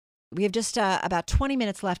We have just about 20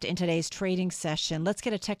 minutes left in today's trading session. Let's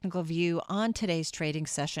get a technical view on today's trading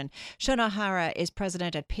session. Sean O'Hara is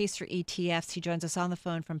president at Pacer ETFs. He joins us on the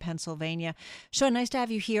phone from Pennsylvania. Sean, nice to have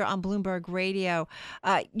you here on Bloomberg Radio.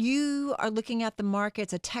 You are looking at the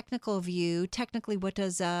markets, a technical view. Technically, what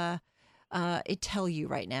does it tell you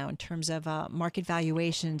right now in terms of market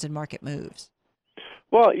valuations and market moves?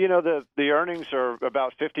 Well, the earnings are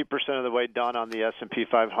about 50% of the way done on the S&P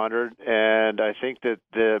 500, and I think that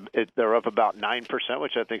they're up about 9%,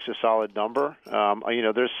 which I think is a solid number.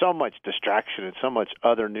 There's so much distraction and so much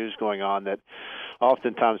other news going on that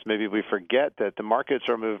oftentimes maybe we forget that the markets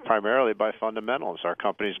are moved primarily by fundamentals. Are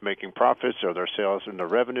companies making profits? Are their sales and their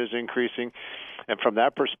revenues increasing? And from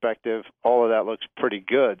that perspective, all of that looks pretty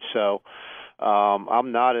good. So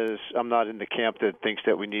I'm not in the camp that thinks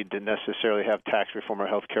that we need to necessarily have tax reform or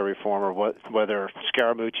health care reform or whether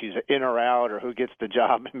Scaramucci's in or out or who gets the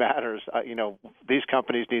job matters. These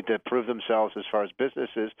companies need to prove themselves as far as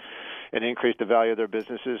businesses and increase the value of their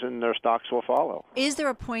businesses, and their stocks will follow. Is there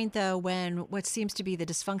a point, though, when what seems to be the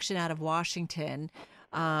dysfunction out of Washington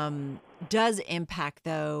does impact,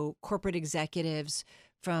 though, corporate executives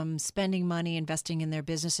from spending money, investing in their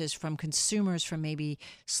businesses, from consumers, from maybe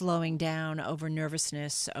slowing down over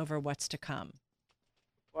nervousness over what's to come?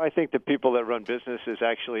 Well, I think the people that run businesses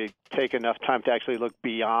actually take enough time to actually look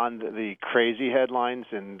beyond the crazy headlines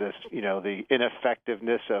and this, the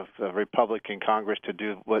ineffectiveness of the Republican Congress to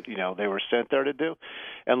do what, they were sent there to do,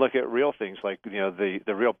 and look at real things like, the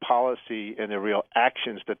real policy and the real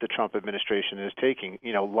actions that the Trump administration is taking,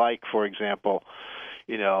 like, for example,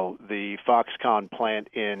 the Foxconn plant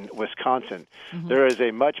in Wisconsin. Mm-hmm. There is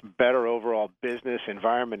a much better overall business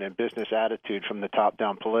environment and business attitude from the top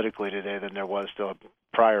down politically today than there was the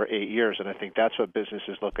prior 8 years. And I think that's what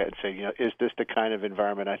businesses look at and say, is this the kind of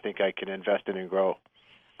environment I think I can invest in and grow?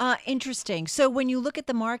 Interesting. So when you look at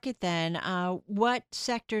the market then, what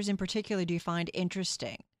sectors in particular do you find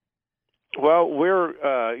interesting? Well,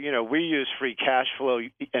 we use free cash flow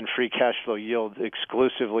and free cash flow yield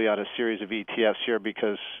exclusively on a series of ETFs here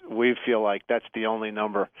because we feel like that's the only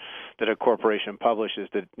number that a corporation publishes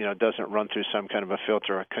that, doesn't run through some kind of a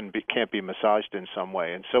filter or can't be massaged in some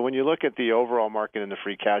way. And so when you look at the overall market and the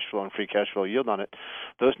free cash flow and free cash flow yield on it,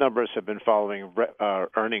 those numbers have been following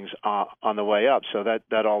earnings on the way up. So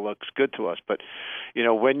that all looks good to us. But,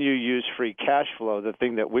 when you use free cash flow, the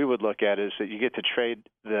thing that we would look at is that you get to trade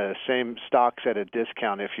the same stocks at a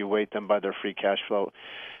discount if you weight them by their free cash flow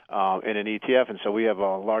in an ETF. And so we have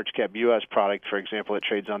a large cap U.S. product, for example, it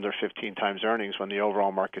trades under 15 times earnings when the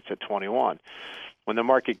overall market's at 21. When the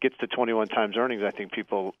market gets to 21 times earnings, I think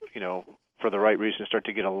people, for the right reason, start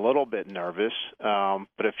to get a little bit nervous.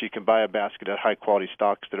 But if you can buy a basket of high-quality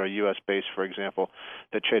stocks that are U.S.-based, for example,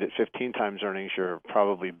 that trade at 15 times earnings, you're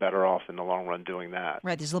probably better off in the long run doing that.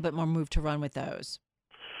 Right. There's a little bit more move to run with those.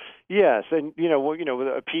 Yes, and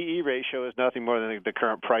a PE ratio is nothing more than the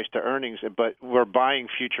current price to earnings, but we're buying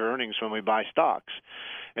future earnings when we buy stocks.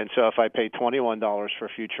 And so if I pay $21 for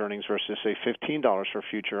future earnings versus, say, $15 for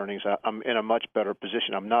future earnings, I'm in a much better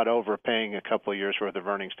position. I'm not overpaying a couple of years' worth of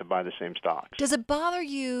earnings to buy the same stocks. Does it bother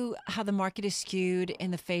you how the market is skewed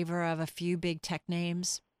in the favor of a few big tech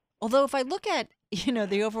names? Although if I look at,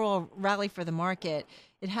 the overall rally for the market,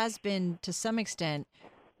 it has been, to some extent,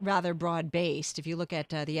 rather broad-based. If you look at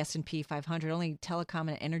the S&P 500, only telecom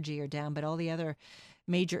and energy are down, but all the other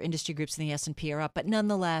major industry groups in the S&P are up. But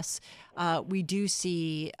nonetheless, we do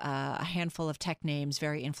see a handful of tech names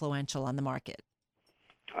very influential on the market.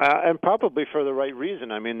 And probably for the right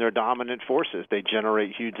reason. I mean, they're dominant forces. They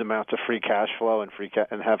generate huge amounts of free cash flow and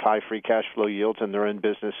have high free cash flow yields, and they're in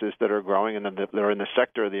businesses that are growing, and they're in the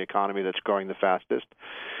sector of the economy that's growing the fastest.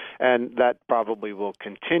 And that probably will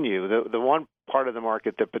continue. The one part of the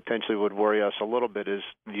market that potentially would worry us a little bit is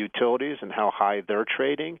the utilities and how high they're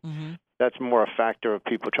trading. Mm-hmm. That's more a factor of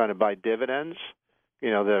people trying to buy dividends.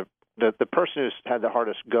 The person who's had the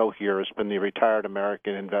hardest go here has been the retired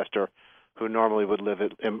American investor who normally would live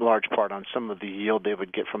in large part on some of the yield they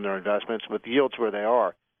would get from their investments. With yields where they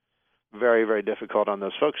are, very, very difficult on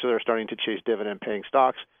those folks. So they're starting to chase dividend-paying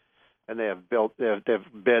stocks, and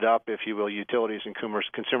they've bid up, if you will, utilities and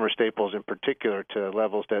consumer staples in particular to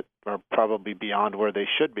levels that are probably beyond where they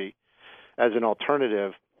should be. As an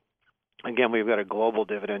alternative, again, we've got a global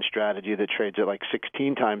dividend strategy that trades at like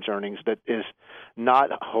 16 times earnings that is not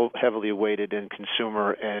heavily weighted in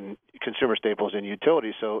consumer staples and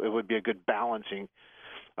utilities. So it would be a good balancing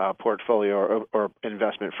portfolio or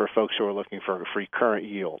investment for folks who are looking for a free current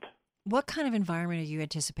yield. What kind of environment are you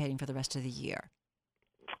anticipating for the rest of the year?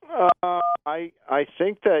 I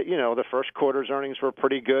think that, the first quarter's earnings were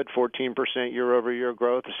pretty good, 14% year-over-year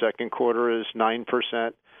growth. The second quarter is 9%.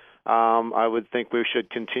 I would think we should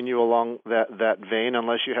continue along that vein,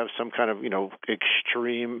 unless you have some kind of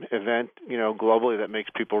extreme event globally that makes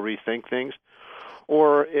people rethink things,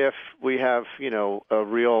 or if we have a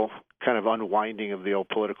real kind of unwinding of the old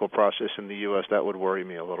political process in the U.S. That would worry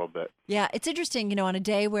me a little bit. Yeah, it's interesting, on a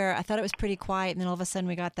day where I thought it was pretty quiet, and then all of a sudden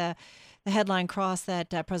we got the headline cross that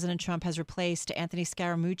President Trump has replaced Anthony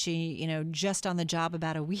Scaramucci, just on the job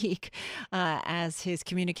about a week as his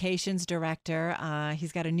communications director.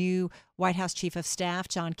 He's got a new White House chief of staff,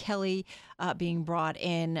 John Kelly, being brought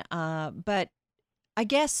in. But I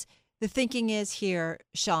guess the thinking is here,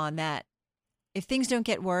 Sean, that if things don't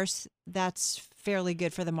get worse, that's fairly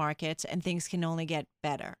good for the markets, and things can only get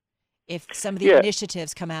better if some of the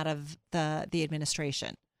initiatives come out of the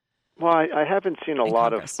administration. Well, I haven't seen a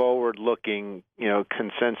lot Congress. of forward-looking,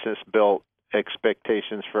 consensus-built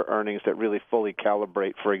expectations for earnings that really fully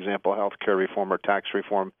calibrate, for example, health care reform or tax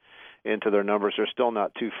reform into their numbers. They're still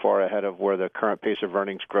not too far ahead of where the current pace of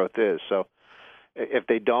earnings growth is. So if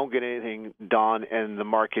they don't get anything done and the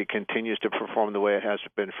market continues to perform the way it has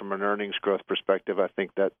been from an earnings growth perspective, I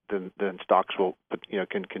think that then stocks will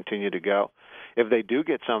can continue to go. If they do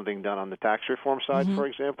get something done on the tax reform side, for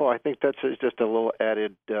example, I think that's just a little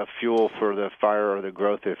added fuel for the fire or the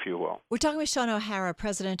growth, if you will. We're talking with Sean O'Hara,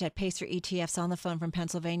 president at Pacer ETFs, on the phone from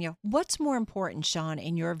Pennsylvania. What's more important, Sean,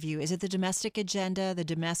 in your view? Is it the domestic agenda, the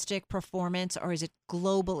domestic performance, or is it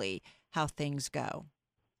globally how things go?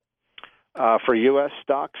 For U.S.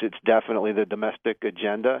 stocks, it's definitely the domestic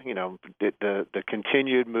agenda. The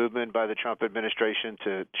continued movement by the Trump administration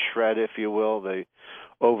to shred, if you will, the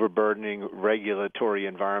overburdening regulatory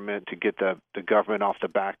environment to get the government off the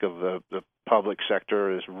back of the public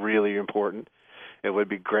sector is really important. It would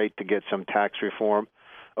be great to get some tax reform.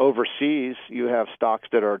 Overseas, you have stocks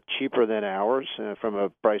that are cheaper than ours from a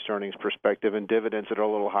price earnings perspective, and dividends that are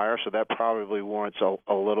a little higher, so that probably warrants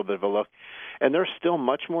a little bit of a look. And they're still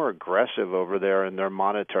much more aggressive over there in their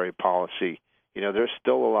monetary policy. There's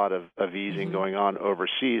still a lot of easing going on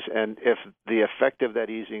overseas, and if the effect of that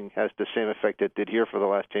easing has the same effect it did here for the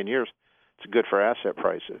last 10 years, it's good for asset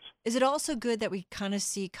prices. Is it also good that we kind of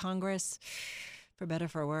see Congress, for better or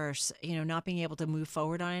for worse, not being able to move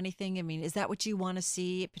forward on anything? I mean, is that what you want to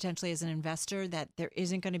see potentially as an investor, that there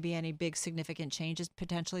isn't going to be any big significant changes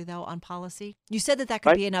potentially, though, on policy? You said that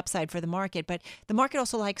could be an upside for the market, but the market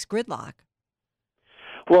also likes gridlock.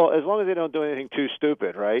 Well, as long as they don't do anything too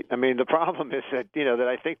stupid, right? I mean, the problem is that that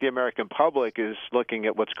I think the American public is looking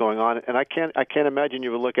at what's going on, and I can't imagine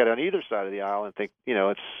you would look at it on either side of the aisle and think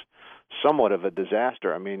it's somewhat of a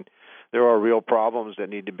disaster. I mean, there are real problems that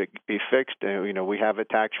need to be fixed. We have a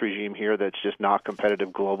tax regime here that's just not competitive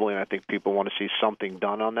globally, and I think people want to see something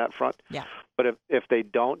done on that front. Yeah. But if they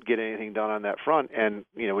don't get anything done on that front, and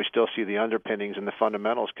we still see the underpinnings and the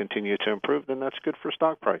fundamentals continue to improve, then that's good for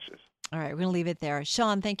stock prices. All right, we're going to leave it there.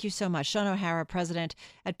 Sean, thank you so much. Sean O'Hara, president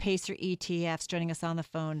at Pacer ETFs, joining us on the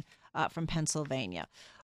phone from Pennsylvania.